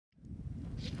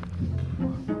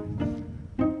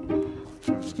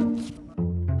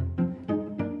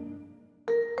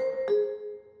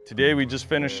Today we just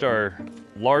finished our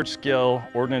large-scale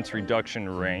ordnance reduction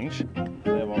range.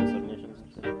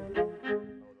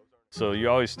 So you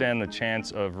always stand the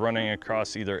chance of running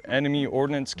across either enemy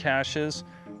ordnance caches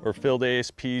or filled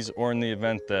ASPs, or in the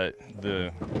event that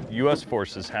the U.S.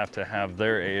 forces have to have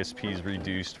their ASPs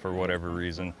reduced for whatever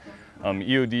reason,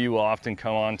 EOD will often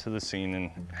come onto the scene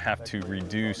and have to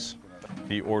reduce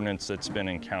the ordnance that's been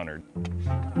encountered.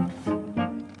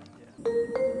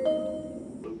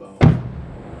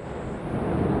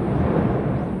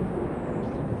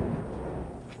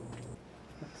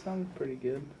 That sounds pretty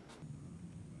good.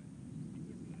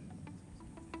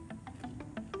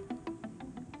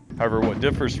 However, what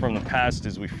differs from the past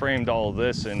is we framed all of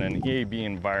this in an EAB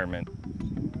environment.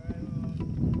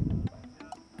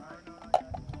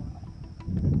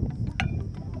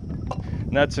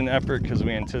 And that's an effort because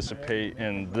we anticipate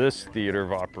in this theater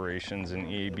of operations, an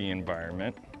EAB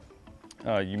environment,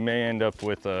 you may end up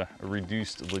with a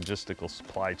reduced logistical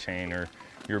supply chain, or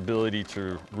your ability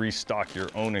to restock your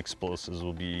own explosives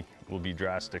will be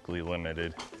drastically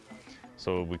limited.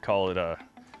 So we call it a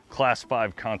Class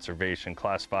 5 conservation,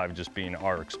 Class 5 just being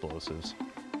our explosives.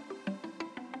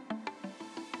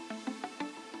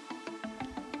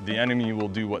 The enemy will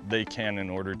do what they can in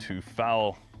order to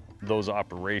foul those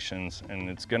operations, and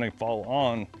it's going to fall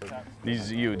on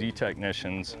these EOD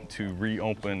technicians to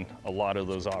reopen a lot of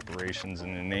those operations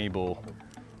and enable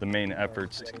the main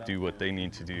efforts to do what they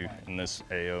need to do in this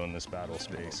AO, in this battle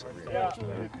space.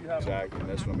 Exactly, and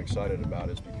that's what I'm excited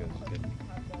about, is because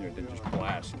it didn't just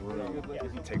blast through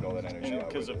and take all that energy out.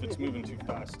 Because if it's moving too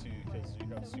fast too, because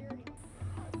you have super...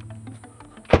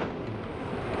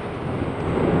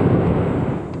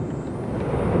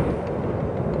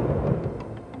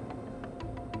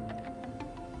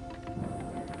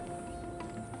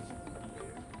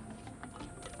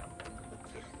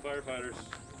 Firefighters.